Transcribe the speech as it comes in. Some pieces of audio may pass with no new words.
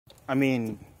I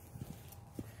mean,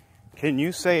 can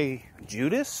you say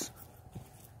Judas?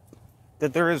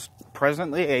 That there is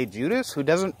presently a Judas who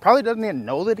probably doesn't even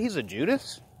know that he's a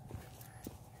Judas?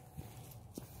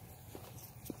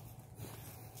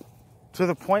 To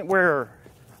the point where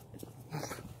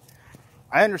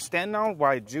I understand now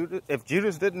why Judas, if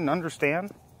Judas didn't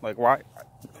understand, like why,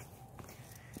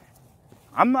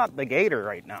 I'm not the Gator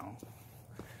right now.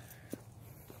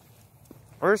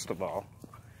 First of all,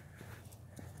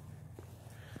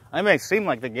 I may seem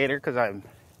like the Gator because I'm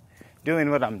doing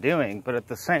what I'm doing, but at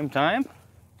the same time,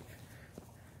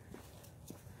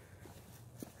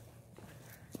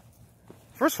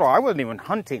 first of all, I wasn't even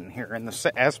hunting here in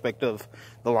the aspect of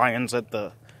the lions at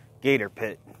the gator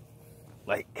pit.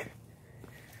 Like,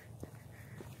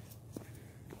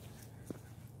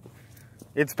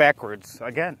 it's backwards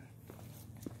again.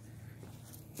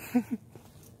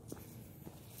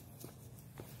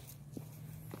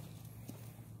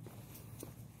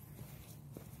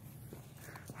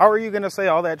 How are you going to say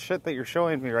all that shit that you're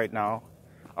showing me right now,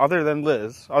 other than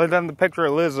Liz, other than the picture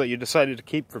of Liz that you decided to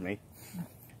keep for me?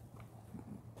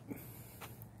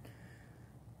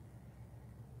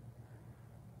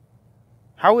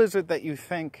 How is it that you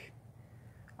think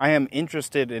I am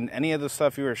interested in any of the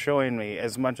stuff you were showing me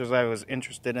as much as I was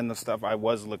interested in the stuff I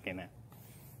was looking at?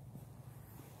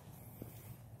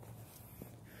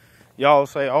 Y'all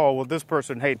say, oh, well, this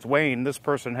person hates Wayne, this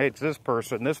person hates this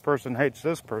person hates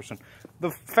this person. The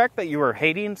fact that you are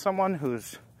hating someone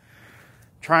who's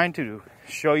trying to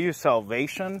show you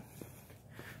salvation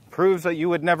proves that you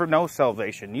would never know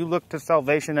salvation. You look to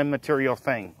salvation in material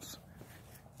things.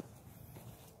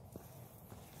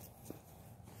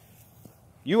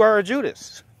 You are a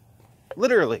Judas.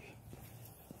 Literally.